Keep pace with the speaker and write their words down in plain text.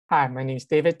Hi, my name is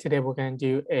David. Today we're going to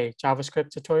do a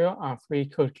JavaScript tutorial on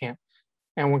freeCodeCamp,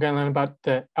 and we're going to learn about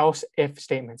the else-if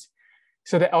statements.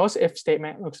 So the else-if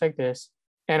statement looks like this,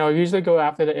 and I'll usually go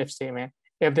after the if statement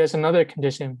if there's another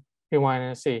condition we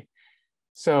want to see.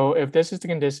 So if this is the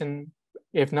condition,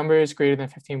 if number is greater than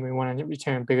 15, we want to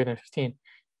return bigger than 15.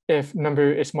 If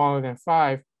number is smaller than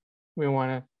 5, we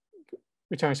want to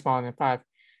return smaller than 5.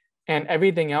 And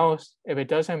everything else, if it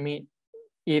doesn't meet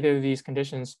either of these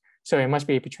conditions, so it must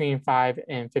be between 5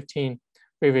 and 15,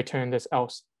 we return this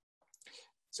else.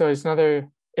 So it's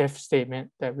another if statement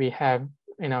that we have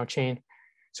in our chain.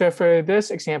 So for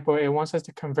this example, it wants us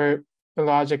to convert the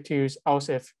logic to use else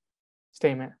if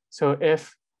statement. So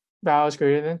if val is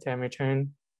greater than 10,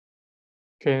 return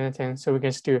greater than 10. So we can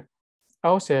just do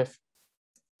else if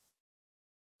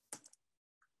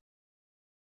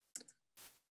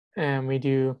and we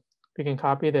can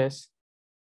copy this.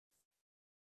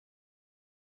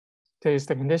 There's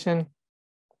the condition,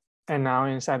 and now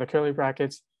inside the curly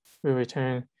brackets, we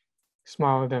return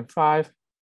smaller than 5.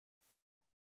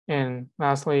 And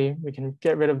lastly, we can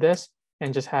get rid of this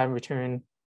and just have return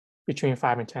between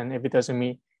 5 and 10 if it doesn't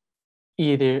meet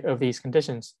either of these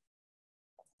conditions.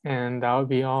 And that would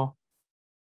be all.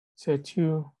 So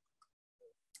to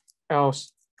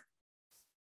else,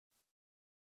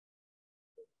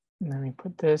 let me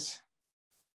put this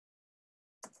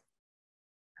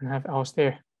and have else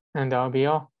there. And that'll be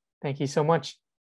all. Thank you so much.